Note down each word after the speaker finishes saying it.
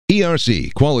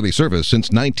ERC, quality service since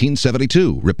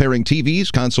 1972, repairing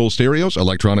TVs, console stereos,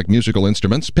 electronic musical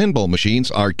instruments, pinball machines,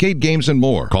 arcade games, and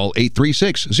more. Call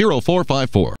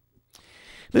 836-0454.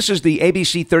 This is the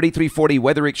ABC 3340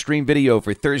 Weather Extreme video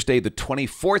for Thursday, the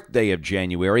 24th day of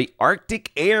January.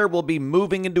 Arctic air will be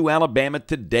moving into Alabama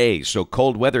today, so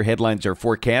cold weather headlines are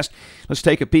forecast. Let's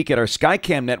take a peek at our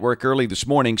Skycam network early this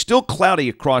morning. Still cloudy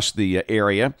across the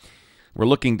area. We're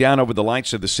looking down over the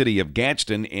lights of the city of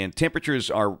Gadsden, and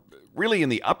temperatures are really in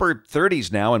the upper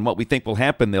 30s now, and what we think will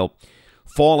happen, they'll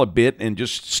fall a bit and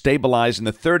just stabilize in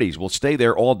the 30s. We'll stay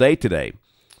there all day today.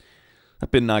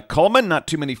 Up in Cullman, not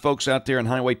too many folks out there on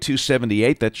Highway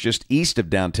 278. That's just east of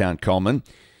downtown Cullman.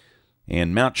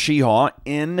 And Mount Cheahaw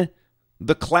in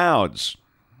the clouds.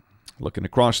 Looking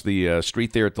across the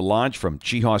street there at the lodge from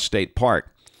Cheahaw State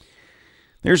Park.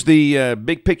 There's the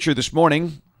big picture this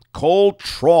morning. Cold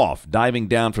trough diving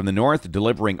down from the north,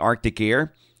 delivering Arctic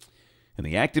air. And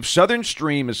the active southern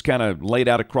stream is kind of laid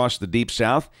out across the deep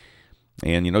south.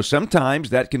 And, you know, sometimes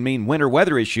that can mean winter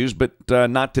weather issues, but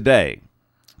not today.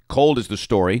 Cold is the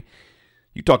story.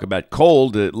 You talk about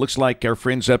cold, it looks like our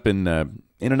friends up in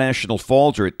International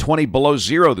Falls are at 20 below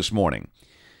zero this morning.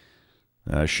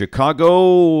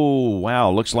 Chicago,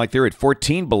 wow, looks like they're at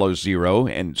 14 below zero,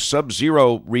 and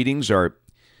sub-zero readings are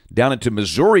down into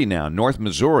Missouri now, North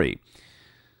Missouri.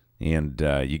 And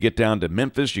you get down to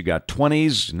Memphis, you got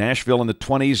 20s, Nashville in the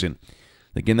 20s, and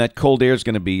again, that cold air is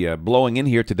going to be blowing in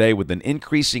here today with an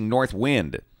increasing north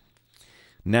wind.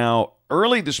 Now,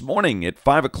 early this morning at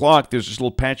 5 o'clock, there's this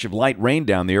little patch of light rain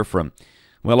down there from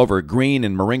well over Greene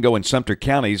and Marengo and Sumter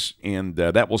counties, and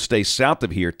that will stay south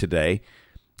of here today.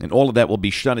 And all of that will be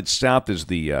shunted south as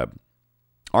the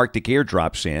Arctic air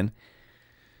drops in.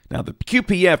 Now, the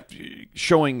QPF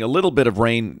showing a little bit of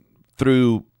rain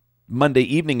through Monday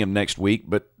evening of next week,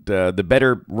 but the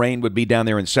better rain would be down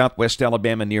there in southwest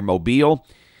Alabama near Mobile.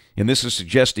 And this is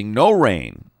suggesting no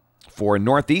rain for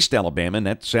northeast Alabama, and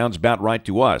that sounds about right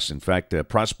to us. In fact,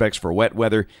 prospects for wet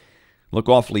weather look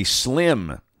awfully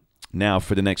slim now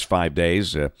for the next 5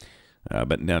 days.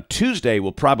 But now Tuesday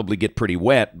will probably get pretty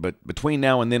wet, but between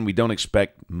now and then we don't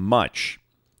expect much.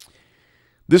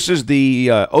 This is the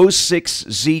 06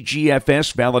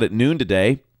 ZGFS valid at noon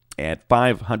today at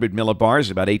 500 millibars,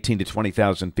 about 18 to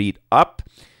 20,000 feet up.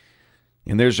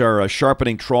 And there's our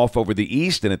sharpening trough over the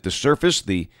east, and at the surface,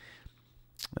 the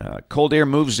cold air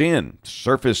moves in.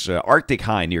 Surface Arctic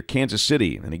high near Kansas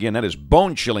City. And again, that is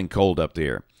bone-chilling cold up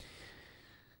there.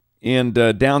 And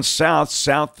down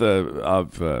south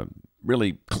of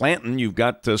really Clanton, you've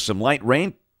got some light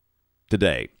rain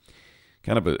today.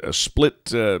 Kind of a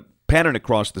split pattern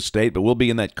across the state, but we'll be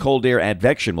in that cold air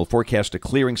advection. We'll forecast a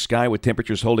clearing sky with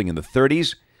temperatures holding in the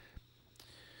 30s.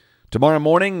 Tomorrow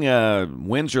morning,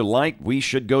 winds are light. We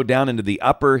should go down into the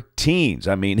upper teens.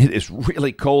 I mean, it is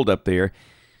really cold up there.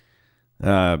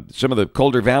 Some of the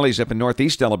colder valleys up in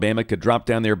northeast Alabama could drop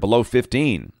down there below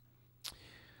 15.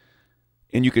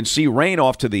 And you can see rain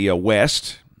off to the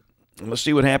west. Let's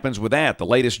see what happens with that. The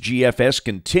latest GFS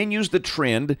continues the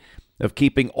trend of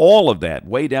keeping all of that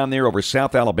way down there over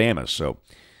South Alabama. So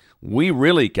we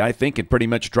really, I think, can pretty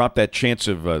much drop that chance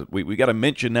of, we got to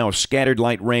mention now of scattered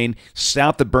light rain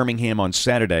south of Birmingham on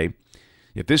Saturday.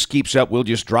 If this keeps up, we'll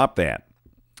just drop that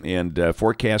and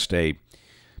forecast a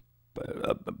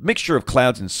mixture of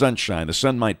clouds and sunshine. The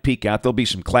sun might peek out. There'll be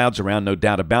some clouds around, no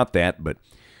doubt about that, but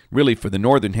really for the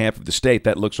northern half of the state,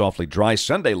 that looks awfully dry.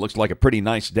 Sunday looks like a pretty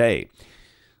nice day.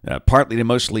 Partly to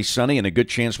mostly sunny, and a good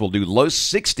chance we'll do low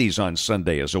 60s on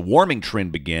Sunday as a warming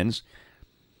trend begins.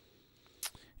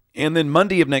 And then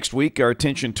Monday of next week, our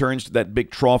attention turns to that big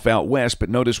trough out west,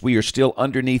 but notice we are still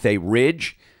underneath a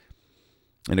ridge,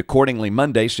 and accordingly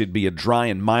Monday should be a dry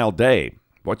and mild day.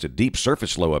 What's a deep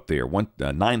surface low up there?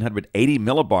 980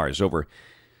 millibars over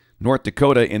North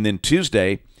Dakota, and then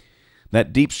Tuesday,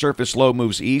 that deep surface low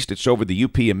moves east. It's over the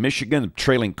UP of Michigan. A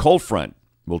trailing cold front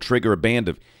will trigger a band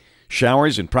of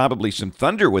showers and probably some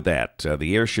thunder with that.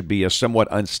 The air should be somewhat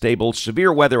unstable.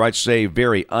 Severe weather, I'd say,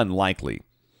 very unlikely.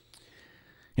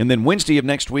 And then Wednesday of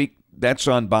next week, that's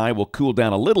on by. We'll cool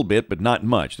down a little bit, but not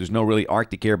much. There's no really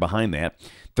Arctic air behind that.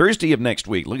 Thursday of next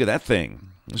week, look at that thing.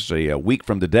 This is a week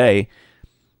from today.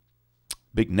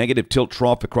 Big negative tilt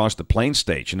trough across the plain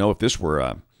states. You know, if this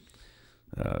were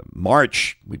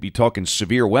March, we'd be talking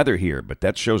severe weather here, but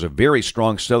that shows a very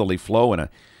strong southerly flow and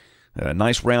a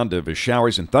nice round of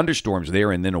showers and thunderstorms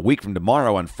there. And then a week from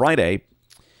tomorrow on Friday,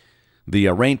 the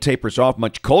rain tapers off.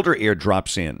 Much colder air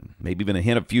drops in. Maybe even a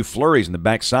hint of a few flurries in the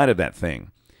backside of that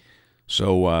thing.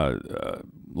 So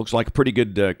looks like a pretty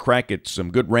good crack at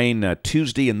some good rain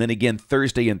Tuesday and then again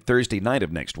Thursday and Thursday night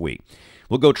of next week.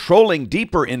 We'll go trolling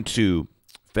deeper into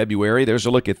February. There's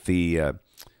a look at the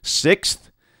 6th.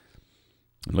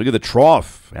 And look at the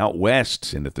trough out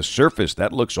west, and at the surface,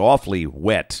 that looks awfully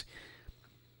wet,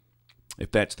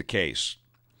 if that's the case.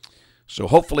 So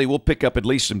hopefully we'll pick up at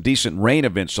least some decent rain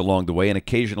events along the way and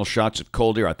occasional shots of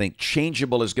cold air. I think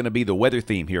changeable is going to be the weather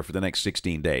theme here for the next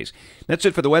 16 days. That's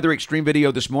it for the Weather Xtreme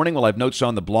video this morning. We'll have notes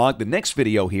on the blog. The next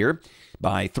video here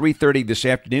by 3:30 this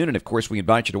afternoon. And, of course, we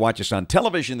invite you to watch us on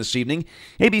television this evening,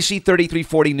 ABC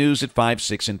 3340 News at 5,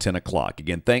 6, and 10 o'clock.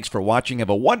 Again, thanks for watching. Have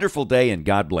a wonderful day, and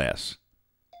God bless.